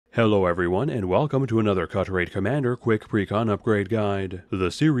Hello everyone, and welcome to another Cut Rate Commander Quick Precon Upgrade Guide, the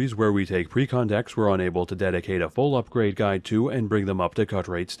series where we take Precon decks we're unable to dedicate a full upgrade guide to and bring them up to cut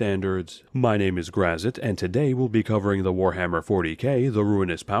rate standards. My name is Grazzet, and today we'll be covering the Warhammer 40k, the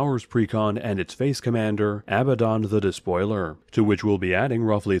Ruinous Powers Precon, and its face commander, Abaddon the Despoiler, to which we'll be adding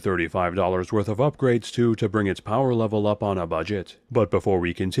roughly $35 worth of upgrades to bring its power level up on a budget. But before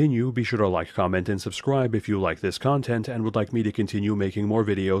we continue, be sure to like, comment, and subscribe if you like this content and would like me to continue making more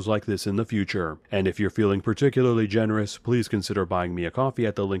videos like this in the future. And if you're feeling particularly generous, please consider buying me a coffee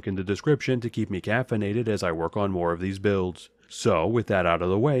at the link in the description to keep me caffeinated as I work on more of these builds. So, with that out of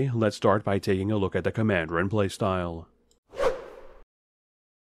the way, let's start by taking a look at the commander and playstyle.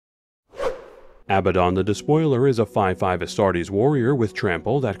 Abaddon the Despoiler is a 5/5 Astartes warrior with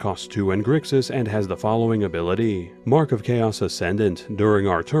trample that costs 2 and Grixis and has the following ability. Mark of Chaos Ascendant. During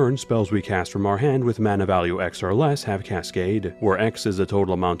our turn, spells we cast from our hand with mana value X or less have cascade, where X is the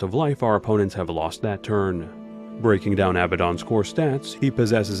total amount of life our opponents have lost that turn. Breaking down Abaddon's core stats, he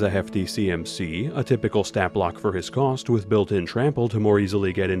possesses a hefty CMC, a typical stat block for his cost with built-in trample to more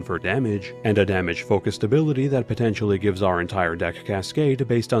easily get in for damage, and a damage-focused ability that potentially gives our entire deck cascade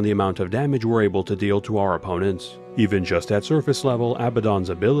based on the amount of damage we're able to deal to our opponents. Even just at surface level, Abaddon's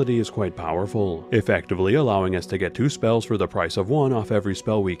ability is quite powerful, effectively allowing us to get 2 spells for the price of 1 off every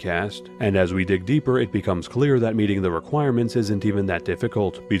spell we cast, and as we dig deeper it becomes clear that meeting the requirements isn't even that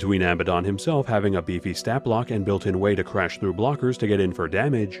difficult, between Abaddon himself having a beefy stat block and built-in way to crash through blockers to get in for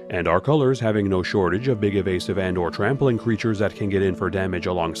damage, and our colors having no shortage of big evasive and or trampling creatures that can get in for damage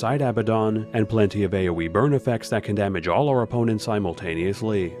alongside Abaddon, and plenty of AOE Burn effects that can damage all our opponents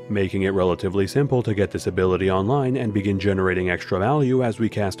simultaneously, making it relatively simple to get this ability online and begin generating extra value as we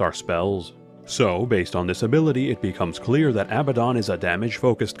cast our spells. So, based on this ability, it becomes clear that Abaddon is a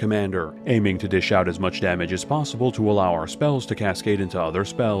damage-focused commander, aiming to dish out as much damage as possible to allow our spells to cascade into other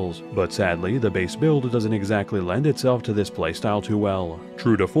spells. But sadly, the base build doesn't exactly lend itself to this playstyle too well.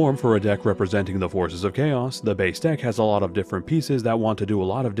 True to form for a deck representing the forces of chaos, the base deck has a lot of different pieces that want to do a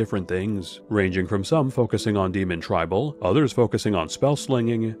lot of different things, ranging from some focusing on demon tribal, others focusing on spell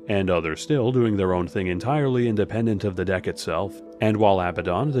slinging, and others still doing their own thing entirely independent of the deck itself. And while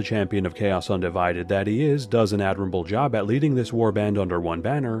Abaddon, the champion of Chaos Undivided that he is, does an admirable job at leading this warband under one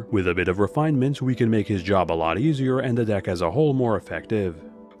banner, with a bit of refinement we can make his job a lot easier and the deck as a whole more effective.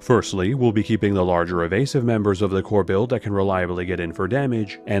 Firstly, we'll be keeping the larger evasive members of the core build that can reliably get in for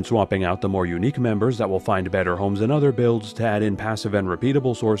damage, and swapping out the more unique members that will find better homes in other builds to add in passive and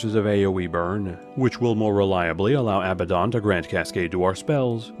repeatable sources of AOE Burn, which will more reliably allow Abaddon to grant cascade to our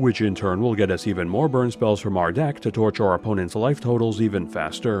spells, which in turn will get us even more burn spells from our deck to torch our opponent's life totals even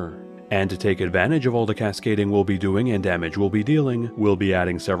faster. And to take advantage of all the cascading we'll be doing and damage we'll be dealing, we'll be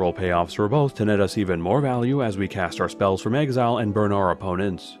adding several payoffs for both to net us even more value as we cast our spells from exile and burn our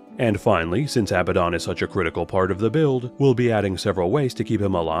opponents. And finally, since Abaddon is such a critical part of the build, we'll be adding several ways to keep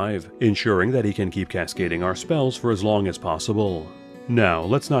him alive, ensuring that he can keep cascading our spells for as long as possible. Now,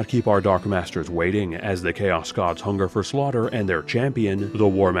 let's not keep our Dark Masters waiting, as the Chaos Gods hunger for slaughter, and their champion, the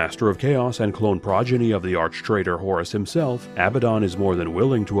War Master of Chaos and clone progeny of the arch-traitor Horus himself, Abaddon is more than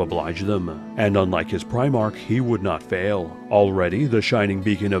willing to oblige them. And unlike his Primarch, he would not fail. Already, the shining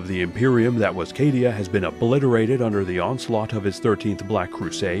beacon of the Imperium that was Cadia has been obliterated under the onslaught of his 13th Black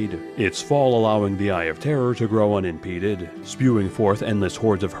Crusade, its fall allowing the Eye of Terror to grow unimpeded, spewing forth endless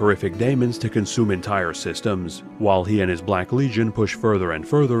hordes of horrific daemons to consume entire systems, while he and his Black Legion push further and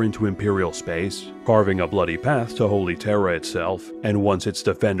further into Imperial space, carving a bloody path to Holy Terra itself, and once its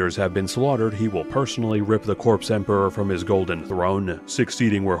defenders have been slaughtered, he will personally rip the Corpse Emperor from his golden throne,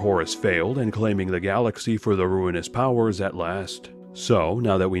 succeeding where Horus failed and claiming the galaxy for the Ruinous Powers at last. So,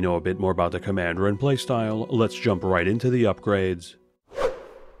 now that we know a bit more about the commander and playstyle, let's jump right into the upgrades.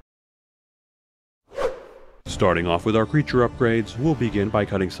 Starting off with our creature upgrades, we'll begin by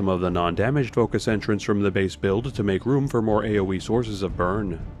cutting some of the non-damaged focus entrants from the base build to make room for more AOE sources of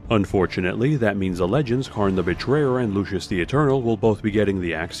burn. Unfortunately, that means the legends Karn the Betrayer and Lucius the Eternal will both be getting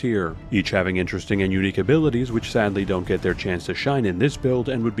the axe here, each having interesting and unique abilities which sadly don't get their chance to shine in this build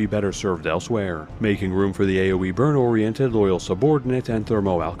and would be better served elsewhere, making room for the AOE Burn-oriented Loyal Subordinate and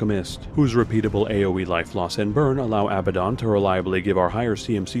Thermo Alchemist, whose repeatable AOE life loss and burn allow Abaddon to reliably give our higher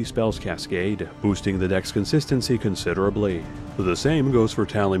CMC spells cascade, boosting the deck's consistency considerably. The same goes for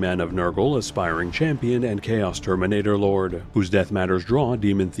Tallyman of Nurgle, Aspiring Champion, and Chaos Terminator Lord, whose Death Matters Draw,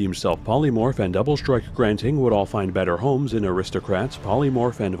 Demon-themed Self-Polymorph, and Double Strike granting would all find better homes in Aristocrats,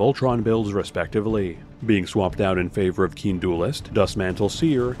 Polymorph, and Voltron builds respectively. being swapped out in favor of Keen Duelist, Dustmantle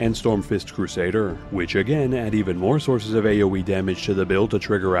Seer, and Stormfist Crusader, which again add even more sources of AoE damage to the build to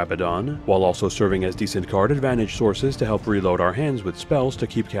trigger Abaddon, while also serving as decent card advantage sources to help reload our hands with spells to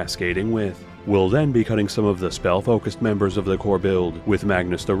keep cascading with. We'll then be cutting some of the spell-focused members of the core build, with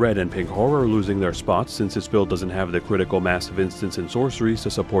Magnus the Red and Pink Horror losing their spots since this build doesn't have the critical mass of instants and sorceries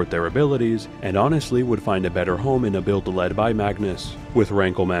to support their abilities, and honestly would find a better home in a build led by Magnus, with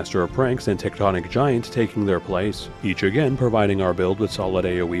Rankle Master of Pranks and Tectonic Giant taking their place, each again providing our build with solid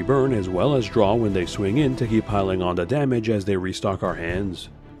AoE burn as well as draw when they swing in to keep piling on the damage as they restock our hands.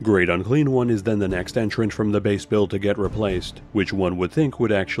 Great Unclean One is then the next entrant from the base build to get replaced, which one would think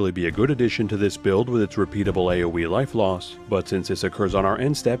would actually be a good addition to this build with its repeatable AoE life loss, but since this occurs on our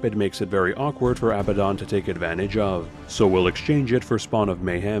end step it makes it very awkward for Abaddon to take advantage of, so we'll exchange it for Spawn of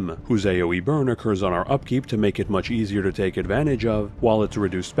Mayhem, whose AoE burn occurs on our upkeep to make it much easier to take advantage of, while its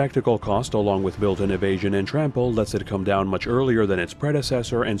reduced spectacle cost along with built-in evasion and trample lets it come down much earlier than its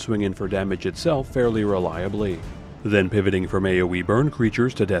predecessor and swing in for damage itself fairly reliably. Then pivoting from AoE burn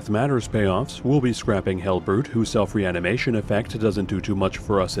creatures to Death Matters payoffs, we'll be scrapping Hellbrute, whose self-reanimation effect doesn't do too much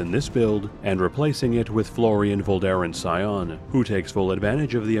for us in this build, and replacing it with Florian Voldarin Scion, who takes full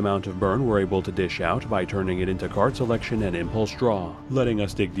advantage of the amount of burn we're able to dish out by turning it into card selection and impulse draw, letting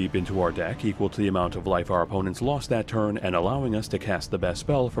us dig deep into our deck equal to the amount of life our opponents lost that turn and allowing us to cast the best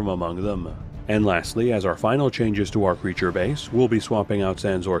spell from among them. And lastly, as our final changes to our creature base, we'll be swapping out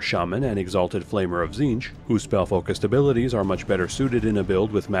Zanzor Shaman and Exalted Flamer of Tzeentch, whose spell-focused abilities are much better suited in a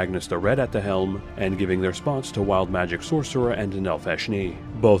build with Magnus the Red at the helm, and giving their spots to Wild Magic Sorcerer and Nelfeshni,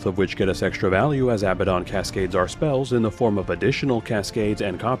 both of which get us extra value as Abaddon cascades our spells in the form of additional cascades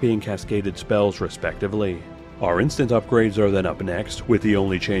and copying cascaded spells respectively. Our instant upgrades are then up next, with the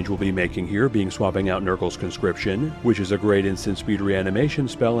only change we'll be making here being swapping out Nurgle's Conscription, which is a great instant speed reanimation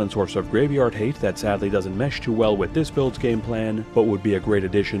spell and source of graveyard hate that sadly doesn't mesh too well with this build's game plan, but would be a great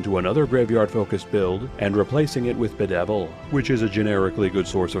addition to another graveyard-focused build, and replacing it with Bedevil, which is a generically good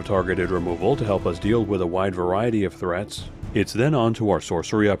source of targeted removal to help us deal with a wide variety of threats. It's then on to our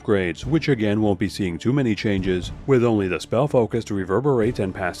sorcery upgrades, which again won't be seeing too many changes, with only the spell-focused Reverberate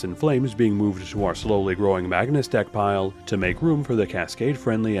and Past in Flames being moved to our slowly growing Magnus deck pile to make room for the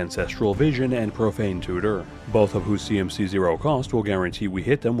cascade-friendly Ancestral Vision and Profane Tutor, both of whose CMC 0 cost will guarantee we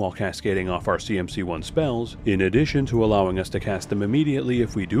hit them while cascading off our CMC 1 spells, in addition to allowing us to cast them immediately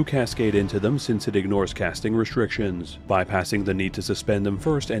if we do cascade into them since it ignores casting restrictions, bypassing the need to suspend them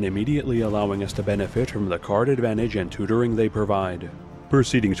first and immediately allowing us to benefit from the card advantage and tutoring they provide.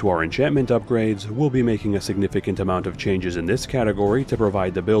 Proceeding to our enchantment upgrades, we'll be making a significant amount of changes in this category to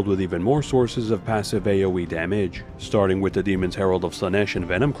provide the build with even more sources of passive AoE damage, starting with the Demon's Herald of Slaanesh and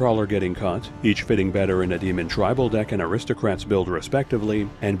Venom Crawler getting cut, each fitting better in a Demon Tribal deck and Aristocrats build respectively,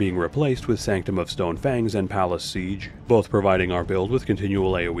 and being replaced with Sanctum of Stone Fangs and Palace Siege, both providing our build with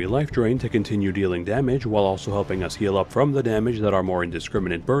continual AoE life drain to continue dealing damage while also helping us heal up from the damage that our more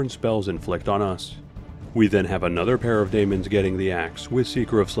indiscriminate burn spells inflict on us. We then have another pair of Daemons getting the axe, with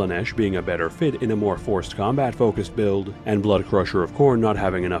Seeker of Slaanesh being a better fit in a more forced combat focused build, and Blood Crusher of Khorne not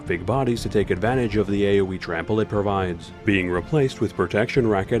having enough big bodies to take advantage of the AoE trample it provides, being replaced with Protection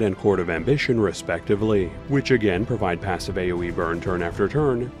Racket and Court of Ambition respectively, which again provide passive AoE burn turn after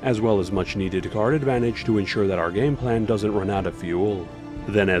turn, as well as much needed card advantage to ensure that our game plan doesn't run out of fuel.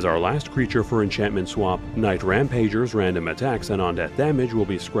 Then as our last creature for enchantment swap, Night Rampager's random attacks and on-death damage will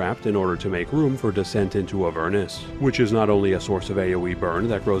be scrapped in order to make room for Descent into Avernus, which is not only a source of AoE burn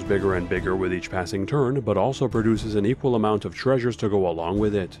that grows bigger and bigger with each passing turn, but also produces an equal amount of treasures to go along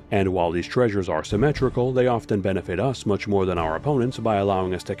with it. And while these treasures are symmetrical, they often benefit us much more than our opponents by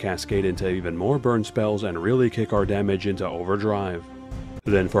allowing us to cascade into even more burn spells and really kick our damage into overdrive.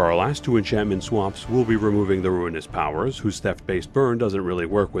 Then for our last two enchantment swaps, we'll be removing the Ruinous Powers, whose theft-based burn doesn't really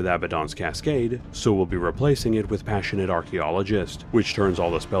work with Abaddon's Cascade, so we'll be replacing it with Passionate Archaeologist, which turns all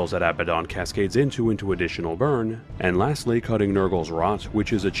the spells that Abaddon cascades into additional burn, and lastly cutting Nurgle's Rot,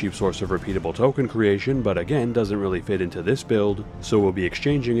 which is a cheap source of repeatable token creation but again doesn't really fit into this build, so we'll be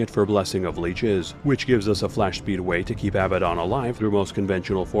exchanging it for Blessing of Leeches, which gives us a flash speed way to keep Abaddon alive through most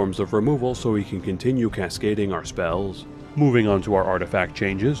conventional forms of removal so we can continue cascading our spells. Moving on to our artifact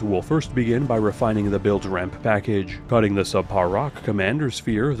changes, we'll first begin by refining the build's ramp package, cutting the subpar rock Commander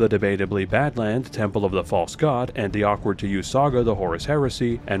Sphere, the debatably bad land Temple of the False God, and the awkward-to-use Saga the Horus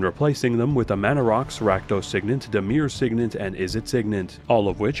Heresy, and replacing them with the Mana Rocks Rakdos Signet, Dimir Signet, and Izzet Signet, all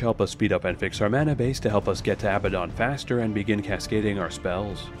of which help us speed up and fix our mana base to help us get to Abaddon faster and begin cascading our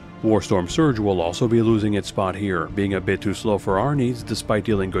spells. Warstorm Surge will also be losing its spot here, being a bit too slow for our needs despite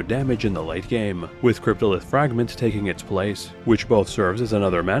dealing good damage in the late game, with Cryptolith Fragment taking its place, which both serves as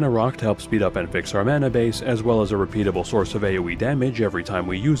another mana rock to help speed up and fix our mana base, as well as a repeatable source of AoE damage every time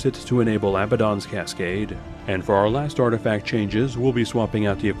we use it to enable Abaddon's Cascade. And for our last artifact changes, we'll be swapping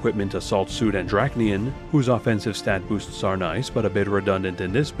out the equipment Assault Suit and Drachnian, whose offensive stat boosts are nice but a bit redundant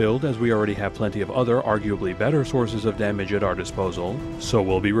in this build as we already have plenty of other arguably better sources of damage at our disposal, so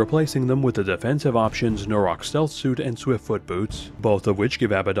we'll be replacing them with the defensive options Norok Stealth Suit and Swiftfoot Boots, both of which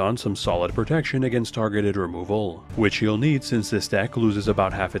give Abaddon some solid protection against targeted removal, which he'll need since this deck loses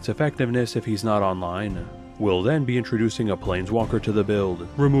about half its effectiveness if he's not online. We'll then be introducing a Planeswalker to the build,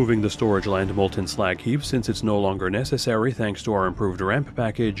 removing the storage land Molten Slag Heap since it's no longer necessary thanks to our improved ramp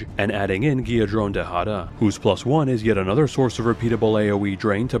package, and adding in Giadrone Dehada, whose +1 is yet another source of repeatable AoE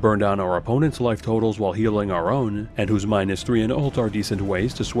drain to burn down our opponent's life totals while healing our own, and whose -3 and ult are decent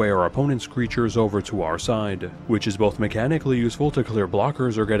ways to sway our opponent's creatures over to our side, which is both mechanically useful to clear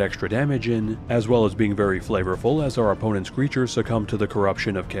blockers or get extra damage in, as well as being very flavorful as our opponent's creatures succumb to the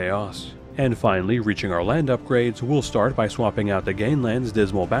corruption of chaos. And finally, reaching our land upgrades, we'll start by swapping out the Gainlands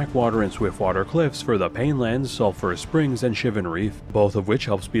Dismal Backwater and Swiftwater Cliffs for the Painlands Sulphurous Springs and Shivan Reef, both of which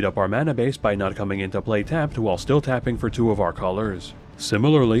help speed up our mana base by not coming into play tapped while still tapping for 2 of our colors.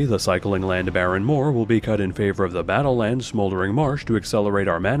 Similarly, the cycling land Barren Moor will be cut in favor of the Battleland Smoldering Marsh to accelerate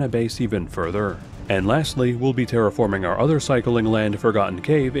our mana base even further. And lastly, we'll be terraforming our other cycling land Forgotten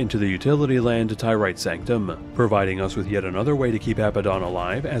Cave into the utility land Tyrite Sanctum, providing us with yet another way to keep Abaddon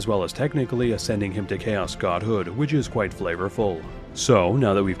alive, as well as technically ascending him to Chaos Godhood, which is quite flavorful. So,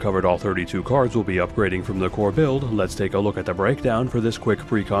 now that we've covered all 32 cards we'll be upgrading from the core build, let's take a look at the breakdown for this quick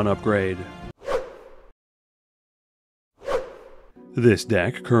Precon upgrade. This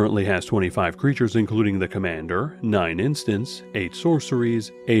deck currently has 25 creatures including the Commander, 9 instants, 8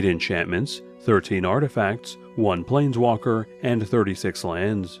 sorceries, 8 enchantments, 13 artifacts, 1 planeswalker, and 36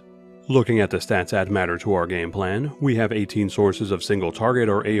 lands. Looking at the stats that matter to our game plan, we have 18 sources of single target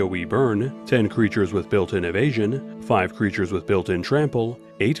or AOE Burn, 10 creatures with built-in evasion, 5 creatures with built-in trample,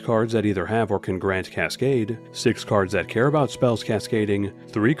 8 cards that either have or can grant Cascade, 6 cards that care about spells cascading,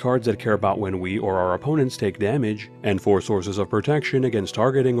 3 cards that care about when we or our opponents take damage, and 4 sources of protection against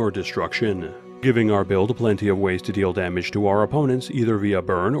targeting or destruction, giving our build plenty of ways to deal damage to our opponents either via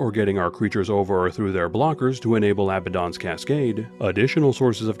burn or getting our creatures over or through their blockers to enable Abaddon's Cascade, additional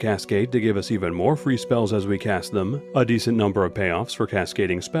sources of Cascade to give us even more free spells as we cast them, a decent number of payoffs for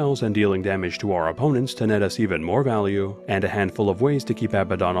cascading spells and dealing damage to our opponents to net us even more value, and a handful of ways to keep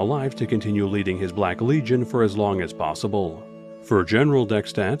Abaddon alive to continue leading his Black Legion for as long as possible. For general deck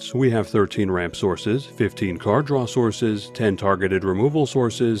stats, we have 13 ramp sources, 15 card draw sources, 10 targeted removal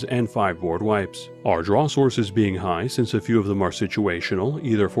sources, and 5 board wipes. Our draw sources being high since a few of them are situational,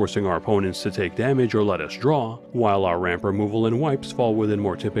 either forcing our opponents to take damage or let us draw, while our ramp removal and wipes fall within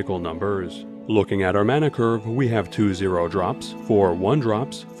more typical numbers. Looking at our mana curve, we have 2 0-drops, 4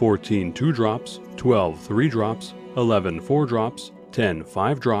 1-drops, 14 2-drops, 12 3-drops, 11 4-drops, 10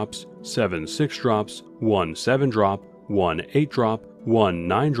 5-drops, 7 6-drops, 1 7-drop, 1 8-drop, 1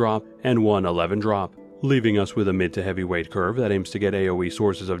 9-drop, and 1 11-drop, leaving us with a mid to heavyweight curve that aims to get AoE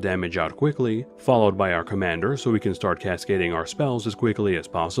sources of damage out quickly, followed by our commander so we can start cascading our spells as quickly as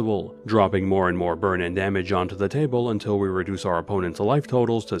possible, dropping more and more burn and damage onto the table until we reduce our opponent's life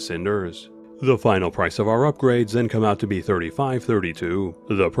totals to cinders. The final price of our upgrades then come out to be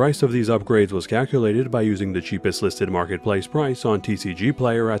 $35.32. The price of these upgrades was calculated by using the cheapest listed marketplace price on TCG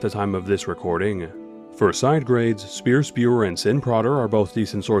Player at the time of this recording. For side grades, Spear Spewer and Sin Prodder are both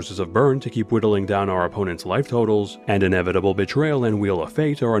decent sources of burn to keep whittling down our opponent's life totals, and Inevitable Betrayal and Wheel of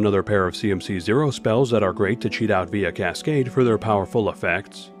Fate are another pair of CMC 0 spells that are great to cheat out via Cascade for their powerful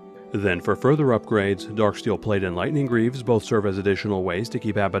effects. Then for further upgrades, Darksteel Plate and Lightning Greaves both serve as additional ways to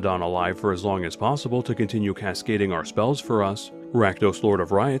keep Abaddon alive for as long as possible to continue cascading our spells for us. Rakdos Lord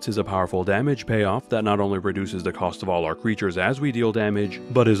of Riots is a powerful damage payoff that not only reduces the cost of all our creatures as we deal damage,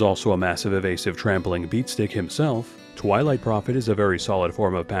 but is also a massive evasive trampling beatstick himself. Twilight Prophet is a very solid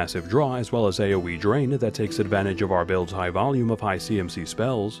form of passive draw as well as AoE drain that takes advantage of our build's high volume of high CMC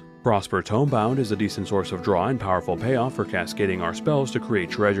spells. Prosper Tomebound is a decent source of draw and powerful payoff for cascading our spells to create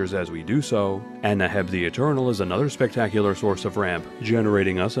treasures as we do so, and Naheb the Eternal is another spectacular source of ramp,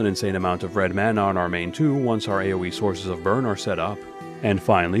 generating us an insane amount of red mana on our main 2 once our AoE sources of burn are set up. And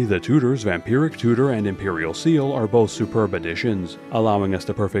finally, the tutors Vampiric Tutor and Imperial Seal are both superb additions, allowing us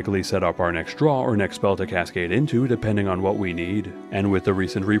to perfectly set up our next draw or next spell to cascade into depending on what we need. And with the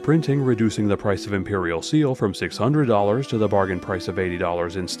recent reprinting reducing the price of Imperial Seal from $600 to the bargain price of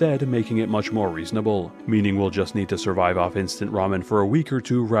 $80 instead, making it much more reasonable, meaning we'll just need to survive off instant ramen for a week or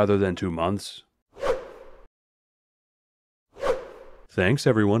two rather than 2 months. Thanks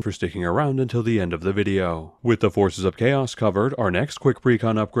everyone for sticking around until the end of the video. With the Forces of Chaos covered, our next quick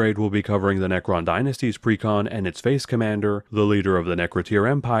Precon upgrade will be covering the Necron Dynasty's Precon and its face commander, the leader of the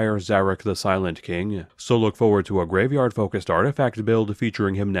Necrotyr Empire, Zarek the Silent King. So look forward to a graveyard-focused artifact build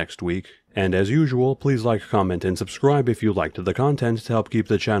featuring him next week. And as usual, please like, comment, and subscribe if you liked the content to help keep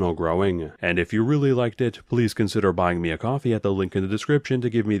the channel growing. And if you really liked it, please consider buying me a coffee at the link in the description to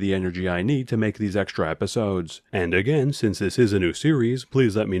give me the energy I need to make these extra episodes. And again, since this is a new series,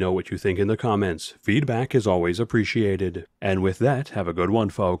 please let me know what you think in the comments. Feedback is always appreciated. And with that, have a good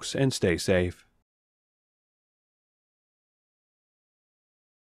one folks, and stay safe.